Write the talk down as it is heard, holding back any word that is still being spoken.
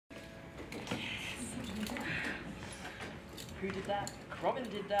Who did that? Robin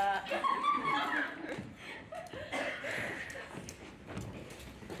did that.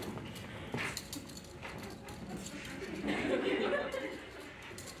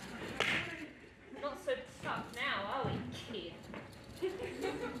 Not so tough now, are we, kid?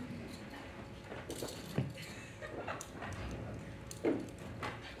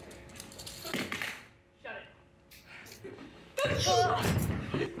 Shut it.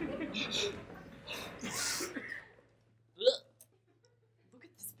 Look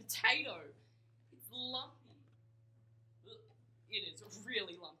at this potato. It's lumpy. It is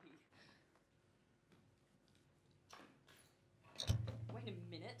really lumpy. Wait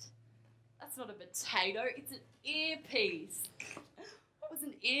a minute. That's not a potato, it's an earpiece. What was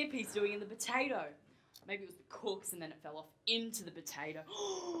an earpiece doing in the potato? Maybe it was the cook's and then it fell off into the potato.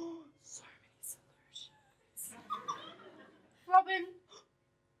 So many solutions. Robin,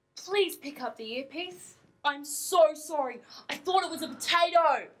 please pick up the earpiece. I'm so sorry. I thought it was a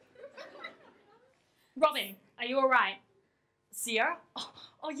potato. Robin, are you alright? Sierra?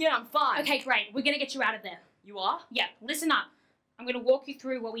 Oh yeah, I'm fine. Okay, great. We're gonna get you out of there. You are? Yeah, listen up. I'm gonna walk you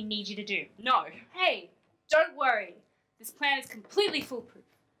through what we need you to do. No. Hey, don't worry. This plan is completely foolproof.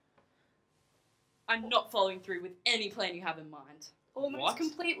 I'm not following through with any plan you have in mind. Almost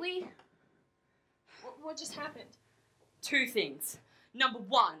completely? What just happened? 2 things. Number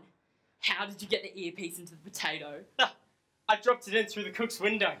 1, how did you get the earpiece into the potato? I dropped it in through the cook's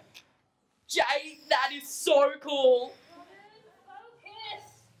window. Jay, that is so cool. Robin, focus!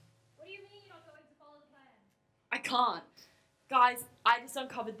 What do you mean you're not going to follow the plan? I can't. Guys, I just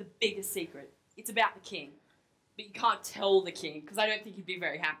uncovered the biggest secret. It's about the king. But you can't tell the king, because I don't think he'd be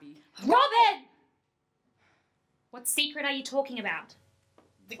very happy. Robin! What secret are you talking about?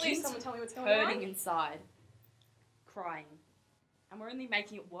 The Please, king's someone tell me what's going hurting on. inside, crying. And we're only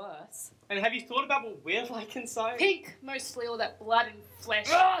making it worse. And have you thought about what we're like inside? Pink, mostly all that blood and flesh.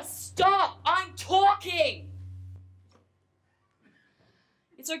 Ugh, stop! I'm talking!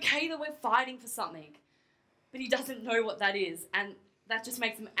 It's okay that we're fighting for something, but he doesn't know what that is, and that just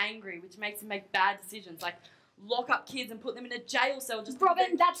makes him angry, which makes him make bad decisions, like lock up kids and put them in a jail cell just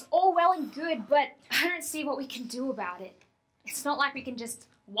Robin, that's all well and good, but I don't see what we can do about it. It's not like we can just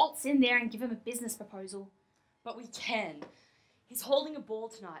waltz in there and give him a business proposal. But we can. He's holding a ball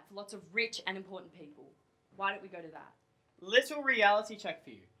tonight for lots of rich and important people. Why don't we go to that? Little reality check for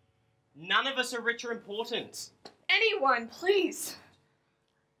you. None of us are rich or important. Anyone, please.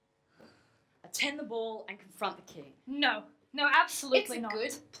 Attend the ball and confront the king. No, absolutely It's a not.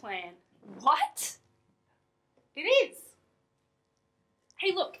 good plan. What? It is.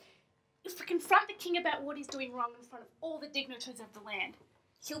 Hey, look. If we confront the king about what he's doing wrong in front of all the dignitaries of the land,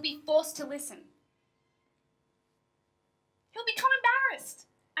 he'll be forced to listen. He'll become embarrassed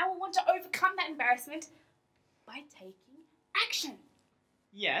and will want to overcome that embarrassment by taking action.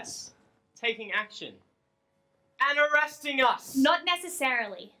 Yes, taking action. And arresting us! Not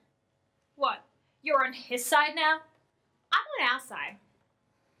necessarily. What? You're on his side now? I'm on our side.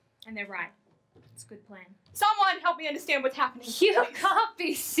 And they're right. It's a good plan. Someone help me understand what's happening. You can't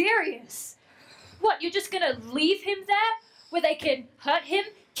be serious. What, you're just gonna leave him there? Where they can hurt him,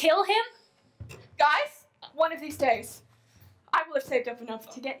 kill him? Guys, one of these days, I will have saved up enough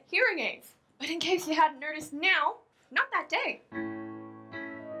to get hearing aids. But in case you hadn't noticed now, not that day.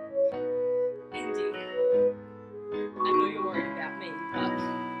 Indi, I know you're worried about me, but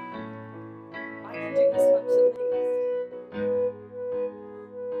I can do this much at least.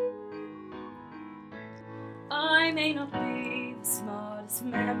 I may not be the smartest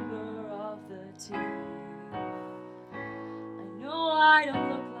member of the team. I know I don't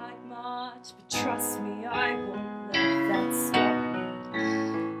look like much, but trust me, I won't let that stop me.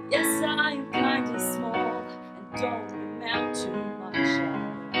 Yes, I am kinda small and don't amount to much at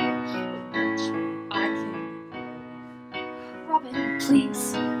all. But watch me, I can be brave. Robin, please,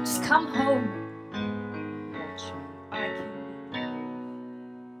 just come home. Watch me, I can be brave.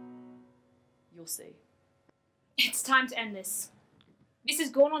 You'll see. It's time to end this. This has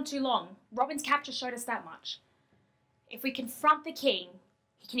gone on too long. Robin's capture showed us that much. If we confront the king,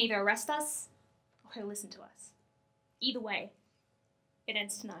 he can either arrest us or he'll listen to us. Either way, it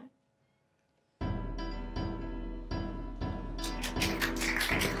ends tonight.